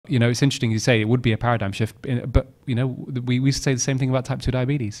you know, it's interesting you say it would be a paradigm shift, but you know, we say the same thing about type 2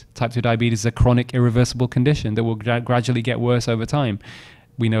 diabetes. Type 2 diabetes is a chronic irreversible condition that will gradually get worse over time.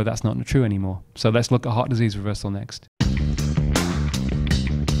 We know that's not true anymore. So let's look at heart disease reversal next.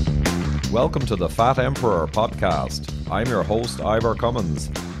 Welcome to the Fat Emperor podcast. I'm your host, Ivor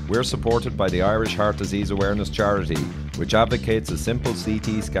Cummins. We're supported by the Irish Heart Disease Awareness Charity, which advocates a simple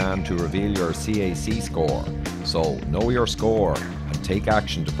CT scan to reveal your CAC score. So know your score and take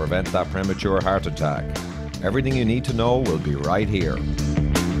action to prevent that premature heart attack. Everything you need to know will be right here.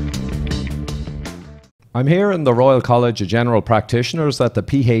 I'm here in the Royal College of General Practitioners at the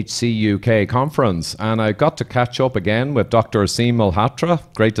PHCUK conference, and I got to catch up again with Dr. Aseem Malhotra.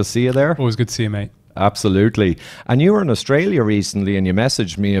 Great to see you there. Always good to see you, mate. Absolutely. And you were in Australia recently and you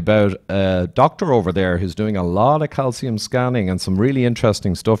messaged me about a doctor over there who's doing a lot of calcium scanning and some really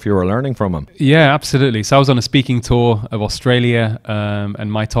interesting stuff you were learning from him. Yeah, absolutely. So I was on a speaking tour of Australia,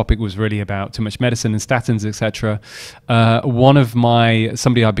 and my topic was really about too much medicine and statins, etc.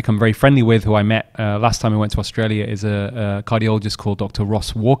 Somebody I've become very friendly with, who I met last time I went to Australia, is a cardiologist called Dr.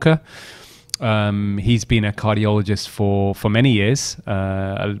 Ross Walker. He's been a cardiologist for many years,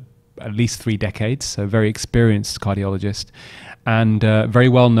 at least 3 decades, so very experienced cardiologist, and very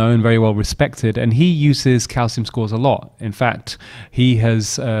well known, very well respected, and he uses calcium scores a lot. In fact, he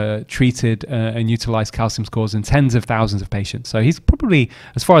has treated and utilized calcium scores in tens of thousands of patients. So he's probably,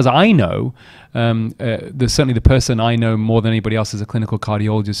 as far as I know, certainly the person I know more than anybody else as a clinical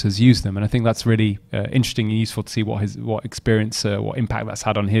cardiologist has used them, and I think that's really interesting and useful to see what experience, what impact that's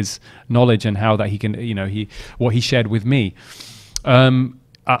had on his knowledge, and how that he can, you know, what he shared with me.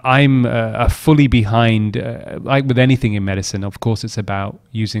 I'm fully behind, like with anything in medicine, of course, it's about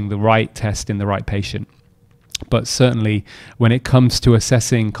using the right test in the right patient. But certainly when it comes to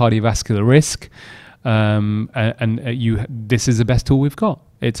assessing cardiovascular risk, this is the best tool we've got.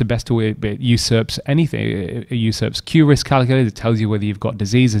 It's the best tool. It usurps anything. It usurps Q risk calculator. It tells you whether you've got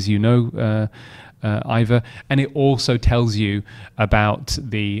disease, as you know, Ivor, and it also tells you about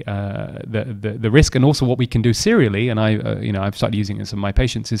the risk, and also what we can do serially. And I've started using it in some of my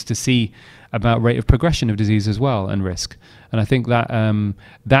patients, is to see about rate of progression of disease as well, and risk. And I think that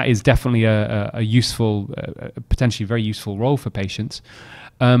that is definitely a useful, potentially very useful role for patients.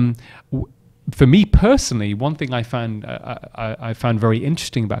 For me personally, one thing I found very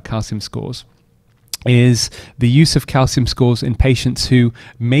interesting about calcium scores is the use of calcium scores in patients who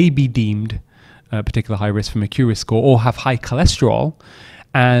may be deemed particular high risk from a Q risk score, or have high cholesterol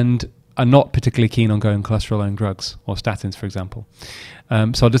and are not particularly keen on going cholesterol-lowering drugs or statins, for example.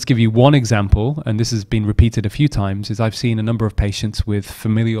 So I'll just give you one example, and this has been repeated a few times, is I've seen a number of patients with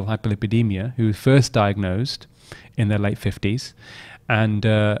familial hyperlipidemia who were first diagnosed in their late 50s. And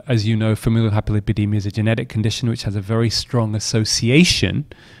as you know, familial hyperlipidemia is a genetic condition which has a very strong association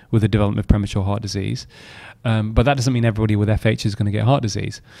with the development of premature heart disease. But that doesn't mean everybody with FH is going to get heart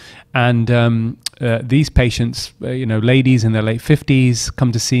disease. And these patients, ladies in their late 50s,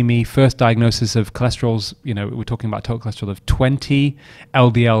 come to see me, first diagnosis of cholesterols, we're talking about total cholesterol of 20,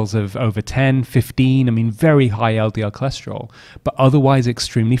 LDLs of over 10, 15, I mean, very high LDL cholesterol, but otherwise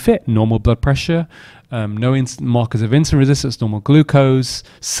extremely fit, normal blood pressure, no markers of insulin resistance, normal glucose,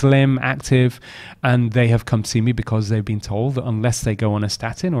 slim, active, and they have come to see me because they've been told that unless they go on a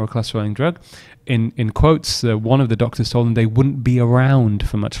statin or a cholesterol-lowering drug, in quotes, one of the doctors told them they wouldn't be around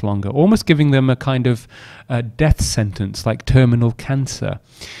for much longer, almost giving them a kind of death sentence, like terminal cancer.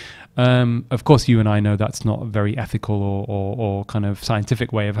 Of course, you and I know that's not a very ethical or kind of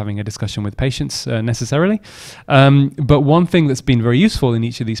scientific way of having a discussion with patients necessarily. But one thing that's been very useful in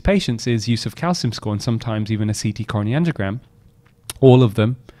each of these patients is use of calcium score, and sometimes even a CT coronary angiogram. All of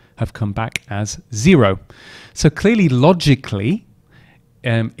them have come back as 0. So clearly, logically,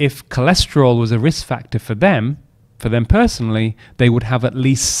 if cholesterol was a risk factor for them personally, they would have at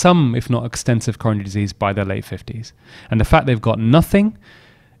least some, if not extensive, coronary disease by their late 50s. And the fact they've got nothing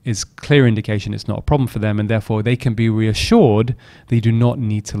is clear indication it's not a problem for them, and therefore they can be reassured they do not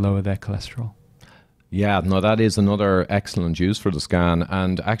need to lower their cholesterol. Yeah, no, that is another excellent use for the scan.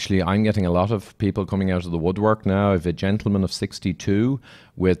 And actually, I'm getting a lot of people coming out of the woodwork now. I have a gentleman of 62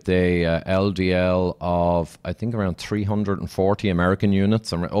 with a LDL of, I think, around 340 American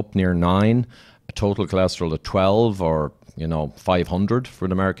units, up near 9, a total cholesterol of 12, or 500 for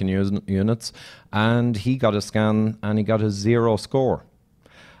the American units. And he got a scan and he got a 0 score.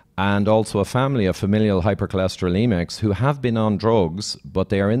 And also a family of familial hypercholesterolemics who have been on drugs, but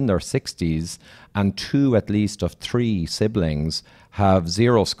they are in their 60s, and 2 at least of 3 siblings have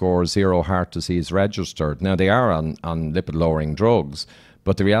 0 scores, 0 heart disease registered. Now, they are on lipid-lowering drugs,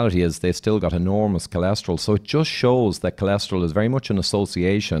 But the reality is they've still got enormous cholesterol. So it just shows that cholesterol is very much an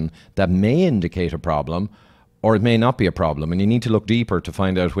association that may indicate a problem, or it may not be a problem. And you need to look deeper to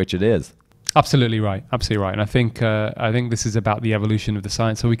find out which it is. Absolutely right. Absolutely right. And I think this is about the evolution of the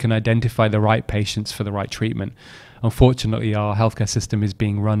science, so we can identify the right patients for the right treatment. Unfortunately, our healthcare system is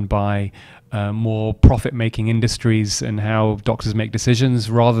being run by more profit-making industries and how doctors make decisions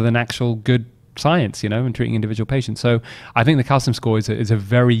rather than actual good science, and treating individual patients. So I think the calcium score is a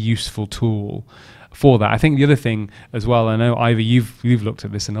very useful tool for that. I think the other thing as well, I know, Ivor, you've looked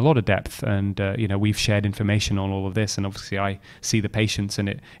at this in a lot of depth, and we've shared information on all of this, and obviously I see the patients,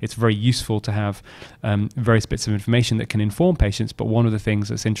 and it's very useful to have various bits of information that can inform patients. But one of the things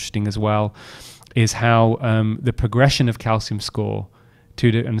that's interesting as well is how the progression of calcium score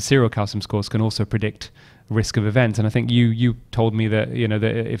and the serial calcium scores can also predict risk of events. And I think you told me that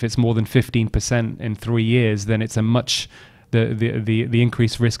that if it's more than 15% in 3 years, then it's the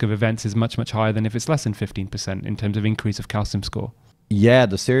increased risk of events is much higher than if it's less than 15% in terms of increase of calcium score. Yeah,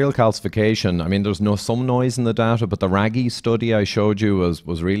 the serial calcification, I mean, there's some noise in the data, but the RAGI study I showed you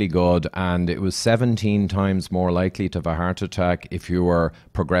was really good, and it was 17 times more likely to have a heart attack if you were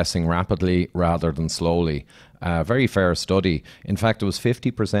progressing rapidly rather than slowly. Very fair study. In fact, it was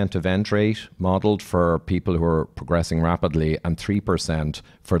 50% event rate modeled for people who are progressing rapidly and 3%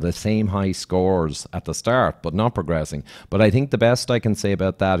 for the same high scores at the start, but not progressing. But I think the best I can say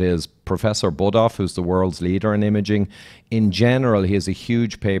about that is Professor Budoff, who's the world's leader in imaging, in general, he has a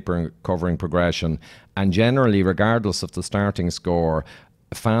huge paper covering progression. And generally, regardless of the starting score,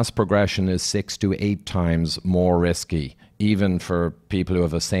 fast progression is 6 to 8 times more risky, even for people who have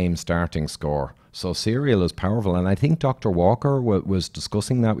the same starting score. So serial is powerful, and I think Dr. Walker was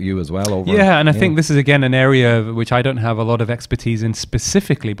discussing that with you as well. And I think this is again an area which I don't have a lot of expertise in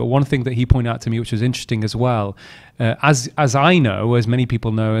specifically, but one thing that he pointed out to me, which was interesting as well, as I know, as many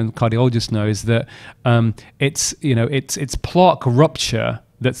people know and cardiologists know, is that it's plaque rupture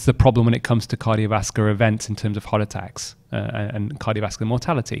that's the problem when it comes to cardiovascular events in terms of heart attacks and cardiovascular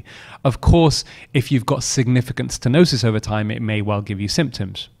mortality. Of course, if you've got significant stenosis over time, it may well give you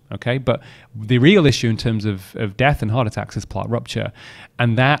symptoms. Okay, but the real issue in terms of death and heart attacks is plaque rupture,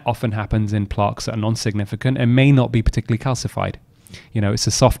 and that often happens in plaques that are non-significant and may not be particularly calcified. It's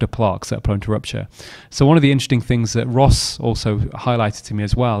the softer plaques that are prone to rupture. So one of the interesting things that Ross also highlighted to me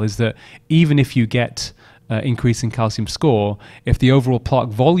as well is that even if you get increase in calcium score, if the overall plaque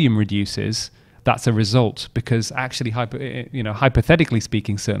volume reduces, that's a result, because actually, hypothetically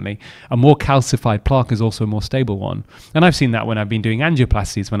speaking, certainly, a more calcified plaque is also a more stable one. And I've seen that when I've been doing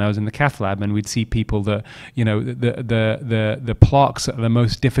angioplasties, when I was in the cath lab, and we'd see people that, the plaques that are the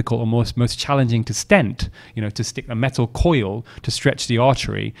most difficult or most challenging to stent, to stick a metal coil to stretch the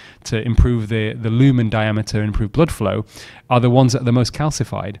artery to improve the lumen diameter, improve blood flow, are the ones that are the most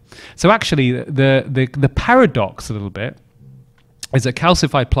calcified. So actually, the paradox a little bit is that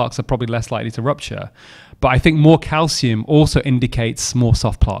calcified plaques are probably less likely to rupture, but I think more calcium also indicates more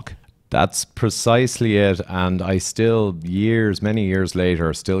soft plaque. That's precisely it, and I still, many years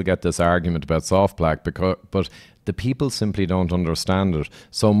later, still get this argument about soft plaque, but the people simply don't understand it.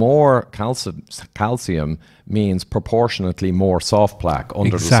 So more calcium means proportionately more soft plaque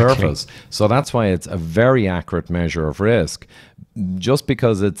under the surface. So that's why it's a very accurate measure of risk. Just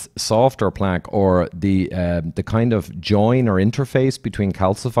because it's softer plaque, or the kind of join or interface between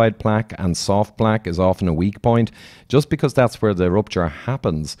calcified plaque and soft plaque is often a weak point, just because that's where the rupture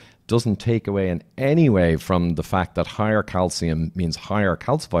happens doesn't take away in any way from the fact that higher calcium means higher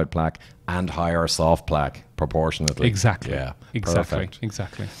calcified plaque and higher soft plaque proportionately. Exactly. Yeah. Exactly. Perfect.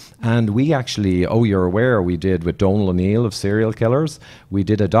 Exactly. And we actually, you're aware, we did with Donal O'Neill of Serial Killers, we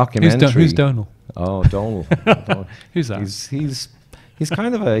did a documentary. Who's Donal? Oh, Donal. Who's that? He's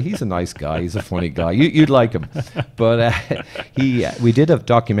kind of he's a nice guy. He's a funny guy. You'd like him. But we did a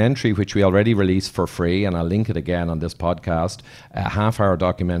documentary which we already released for free, and I'll link it again on this podcast, a half-hour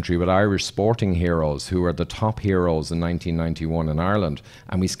documentary with Irish sporting heroes who were the top heroes in 1991 in Ireland.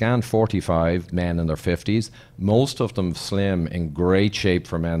 And we scanned 45 men in their 50s, most of them slim, in great shape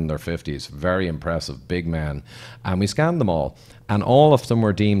for men in their 50s, very impressive, big men. And we scanned them all. And all of them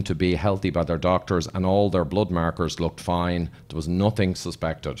were deemed to be healthy by their doctors, and all their blood markers looked fine. There was nothing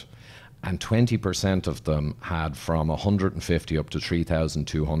suspected. And 20% of them had from 150 up to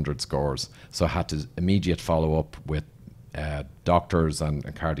 3,200 scores. So had to immediate follow-up with doctors and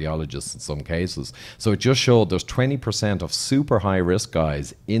cardiologists in some cases. So it just showed there's 20% of super high-risk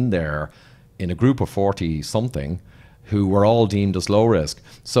guys in there in a group of 40-something who were all deemed as low risk.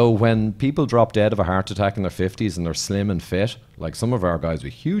 So when people drop dead of a heart attack in their 50s and they're slim and fit, like some of our guys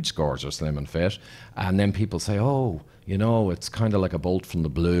with huge scores are slim and fit, and then people say, you know, it's kind of like a bolt from the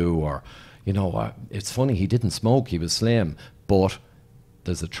blue, or, you know, it's funny, he didn't smoke, he was slim. But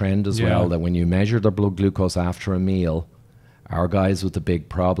there's a trend as well that when you measure their blood glucose after a meal, our guys with the big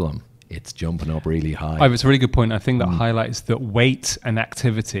problem, it's jumping up really high. It's a really good point. I think that highlights that weight and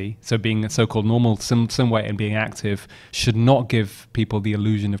activity, so being a so-called normal slim weight and being active, should not give people the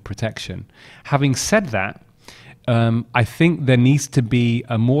illusion of protection. Having said that, I think there needs to be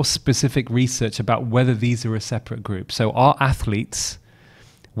a more specific research about whether these are a separate group. So are athletes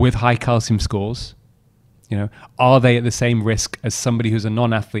with high calcium scores, you know, are they at the same risk as somebody who's a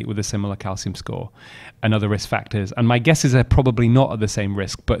non-athlete with a similar calcium score and other risk factors? And my guess is they're probably not at the same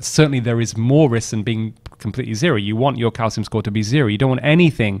risk, but certainly there is more risk than being completely zero. You want your calcium score to be zero. You don't want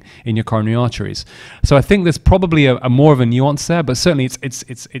anything in your coronary arteries. So I think there's probably a more of a nuance there, but certainly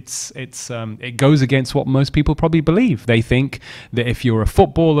it goes against what most people probably believe. They think that if you're a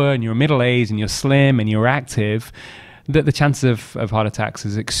footballer and you're middle-aged and you're slim and you're active, that the chances of heart attacks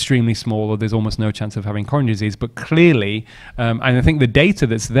is extremely small, or there's almost no chance of having coronary disease. But clearly, and I think the data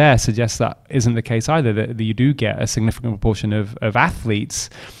that's there suggests that isn't the case either, that you do get a significant proportion of athletes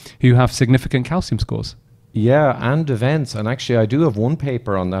who have significant calcium scores. Yeah, and events. And actually, I do have one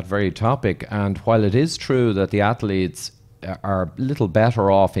paper on that very topic. And while it is true that the athletes are a little better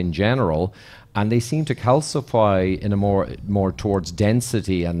off in general, and they seem to calcify in a more towards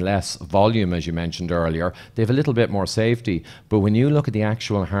density and less volume, as you mentioned earlier. They have a little bit more safety. But when you look at the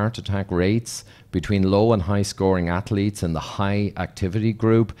actual heart attack rates between low and high scoring athletes in the high activity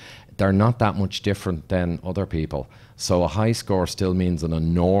group, they're not that much different than other people. So a high score still means an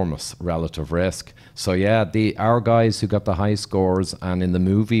enormous relative risk. So yeah, our guys who got the high scores, and in the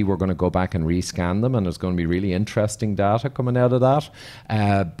movie we're going to go back and rescan them, and there's going to be really interesting data coming out of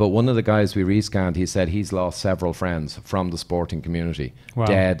that. But one of the guys we rescanned, he said he's lost several friends from the sporting community,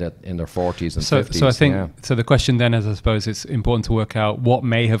 dead in their 40s and 50s. So I think, so the question then is, I suppose it's important to work out what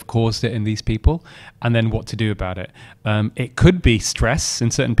may have caused it in these people, and then what to do about it. It could be stress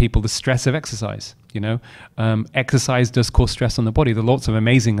in certain people, the stress of exercise. You know, exercise does cause stress on the body. There are lots of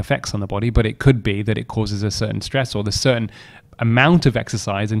amazing effects on the body, but it could be that it causes a certain stress, or the certain amount of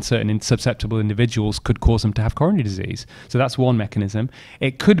exercise in certain susceptible individuals could cause them to have coronary disease. So that's one mechanism.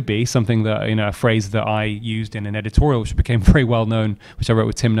 It could be something that, you know, a phrase that I used in an editorial, which became very well known, which I wrote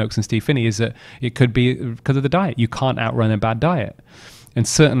with Tim Noakes and Steve Finney, is that it could be because of the diet. You can't outrun a bad diet. And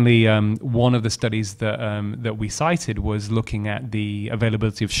certainly one of the studies that we cited was looking at the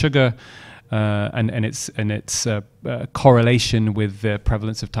availability of sugar, and its correlation with the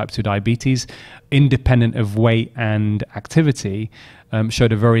prevalence of type 2 diabetes, independent of weight and activity,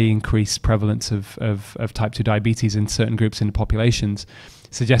 showed a very increased prevalence of type 2 diabetes in certain groups in the populations,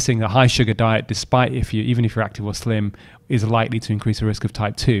 suggesting a high sugar diet, despite even if you're active or slim, is likely to increase the risk of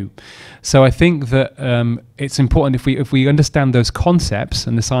type 2. So I think that it's important, if we understand those concepts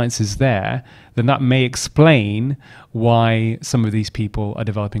and the science is there, then that may explain why some of these people are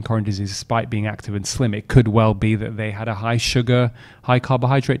developing coronary disease despite being active and slim. It could well be that they had a high sugar, high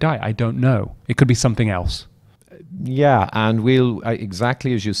carbohydrate diet. I don't know. It could be something else. Yeah, and we'll,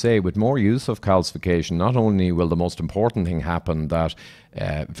 exactly as you say, with more use of calcification, not only will the most important thing happen, that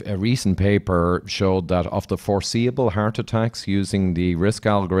a recent paper showed that of the foreseeable heart attacks using the risk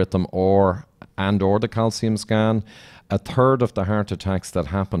algorithm or the calcium scan, a third of the heart attacks that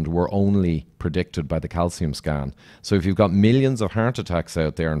happened were only predicted by the calcium scan. So if you've got millions of heart attacks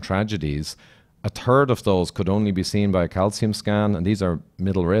out there and tragedies, a third of those could only be seen by a calcium scan, and these are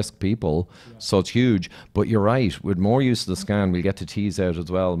middle risk people, so it's huge. But you're right, with more use of the scan, we'll get to tease out as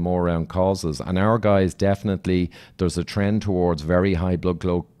well more around causes. And our guys, definitely, there's a trend towards very high blood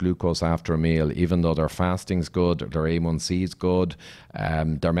glucose after a meal, even though their fasting's good, their A1C's good,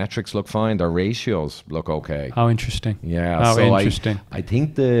 their metrics look fine, their ratios look okay. How interesting. Yeah, how so interesting. I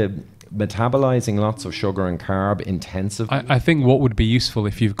think the metabolizing lots of sugar and carb intensively. I think what would be useful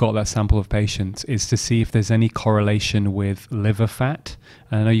if you've got that sample of patients is to see if there's any correlation with liver fat.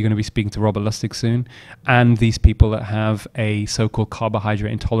 I know you're going to be speaking to Robert Lustig soon, and these people that have a so-called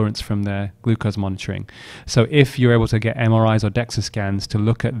carbohydrate intolerance from their glucose monitoring. So if you're able to get MRIs or DEXA scans to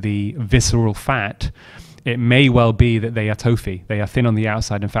look at the visceral fat, it may well be that they are TOFI. They are thin on the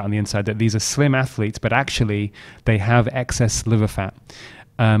outside and fat on the inside, that these are slim athletes, but actually they have excess liver fat.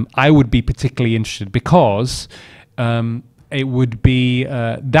 I would be particularly interested because it would be,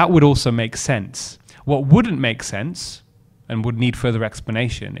 that would also make sense. What wouldn't make sense and would need further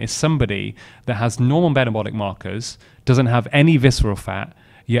explanation is somebody that has normal metabolic markers, doesn't have any visceral fat,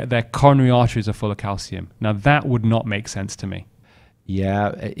 yet their coronary arteries are full of calcium. Now that would not make sense to me.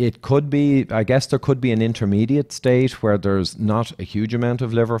 Yeah, it could be, I guess there could be an intermediate state where there's not a huge amount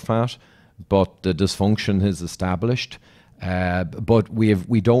of liver fat, but the dysfunction is established. But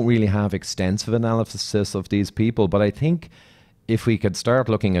we don't really have extensive analysis of these people. But I think if we could start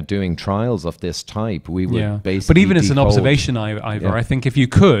looking at doing trials of this type, we would basically. But even as an observation, Ivor, I think if you've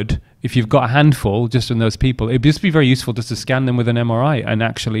got a handful just in those people, it'd just be very useful just to scan them with an MRI and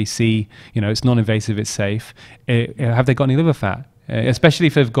actually see, it's non-invasive, it's safe. Have they got any liver fat? Especially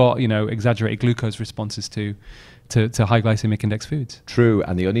if they've got, exaggerated glucose responses to high glycemic index foods. True,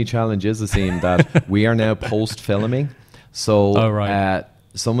 and the only challenge is, Aseem, that we are now post-filming. So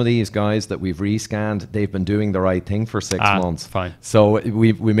some of these guys that we've rescanned, they've been doing the right thing for 6 months. Fine. So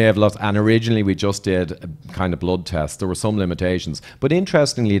we may have lost, and originally we just did a kind of blood tests. There were some limitations. But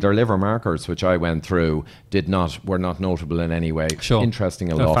interestingly, their liver markers, which I went through, were not notable in any way. Sure. Interesting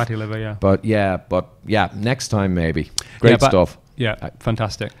enough. Fatty liver, yeah. But next time maybe. Great stuff. Yeah,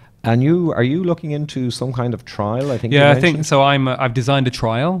 fantastic. And are you looking into some kind of trial? I think. Yeah, I think so. I've designed a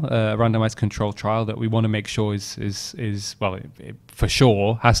trial, a randomized control trial that we want to make sure is well, it for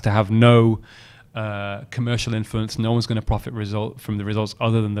sure has to have no commercial influence. No one's going to profit from the results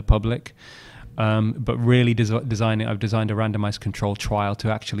other than the public. But really I've designed a randomized control trial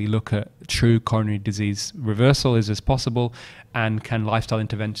to actually look at true coronary disease reversal as possible, and can lifestyle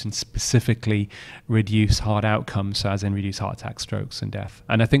interventions specifically reduce hard outcomes, so as in reduce heart attacks, strokes and death.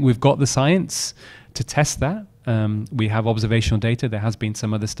 And I think we've got the science to test that. We have observational data. There has been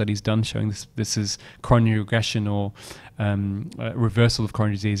some other studies done showing this is coronary regression or reversal of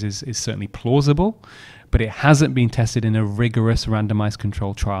coronary disease is certainly plausible, but it hasn't been tested in a rigorous randomized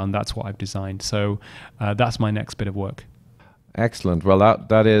control trial, and that's what I've designed. So that's my next bit of work. Excellent. Well,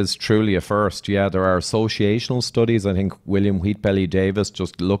 that is truly a first. Yeah, there are associational studies. I think William Wheatbelly Davis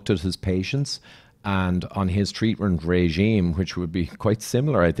just looked at his patients, and on his treatment regime, which would be quite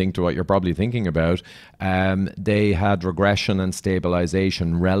similar, I think, to what you're probably thinking about, they had regression and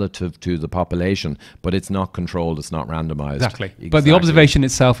stabilization relative to the population, but it's not controlled, it's not randomized. Exactly. But the observation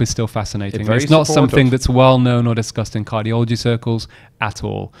itself is still fascinating. It's not something that's well known or discussed in cardiology circles at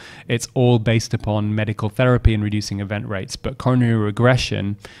all. It's all based upon medical therapy and reducing event rates. But coronary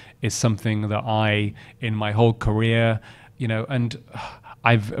regression is something that in my whole career, and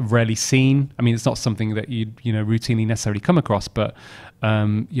I've rarely seen. I mean, it's not something that you routinely necessarily come across, but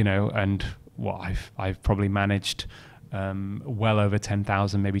and I've probably managed well over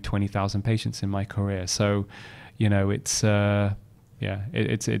 10,000, maybe 20,000 patients in my career. So, it's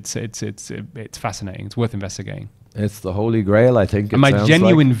it's fascinating. It's worth investigating. It's the holy grail, I think. And my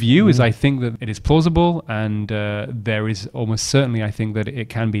genuine view is I think that it is plausible, and there is almost certainly, I think, that it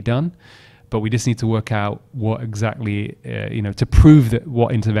can be done. But we just need to work out what exactly, to prove that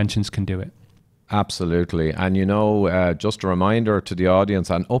what interventions can do it. Absolutely. And, just a reminder to the audience,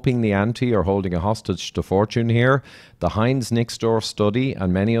 and upping the ante or holding a hostage to fortune here, the Heinz-Nixdorf study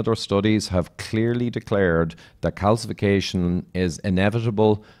and many other studies have clearly declared that calcification is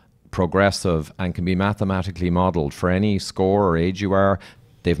inevitable, progressive, and can be mathematically modeled. For any score or age you are,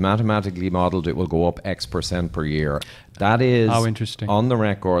 they've mathematically modeled it will go up X% per year. That is on the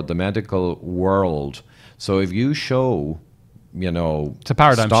record, the medical world. So if you show, it's a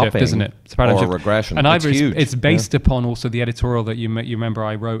paradigm shift, isn't it? It's a paradigm shift. Regression. And it's huge. It's based upon also the editorial that you remember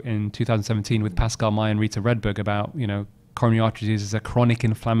I wrote in 2017 with Pascal Meyer and Rita Redberg about, coronary artery disease as a chronic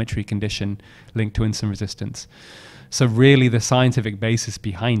inflammatory condition linked to insulin resistance. So really the scientific basis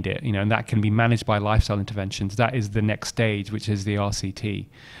behind it, and that can be managed by lifestyle interventions. That is the next stage, which is the RCT.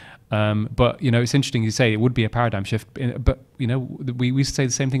 But, it's interesting you say it would be a paradigm shift. But, we say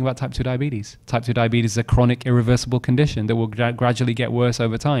the same thing about type 2 diabetes. Type 2 diabetes is a chronic irreversible condition that will gradually get worse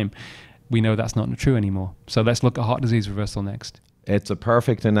over time. We know that's not true anymore. So let's look at heart disease reversal next. It's a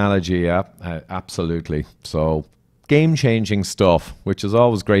perfect analogy, yeah, absolutely. So game-changing stuff, which is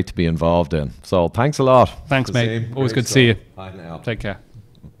always great to be involved in. So thanks a lot. Thanks, mate. Always good to see you. Bye now. Take care.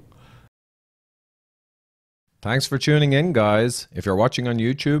 Thanks for tuning in, guys. If you're watching on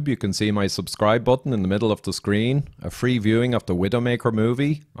YouTube, you can see my subscribe button in the middle of the screen, a free viewing of the Widowmaker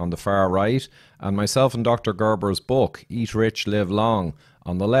movie on the far right, and myself and Dr. Gerber's book, Eat Rich, Live Long,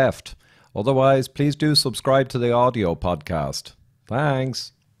 on the left. Otherwise, please do subscribe to the audio podcast.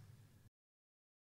 Thanks.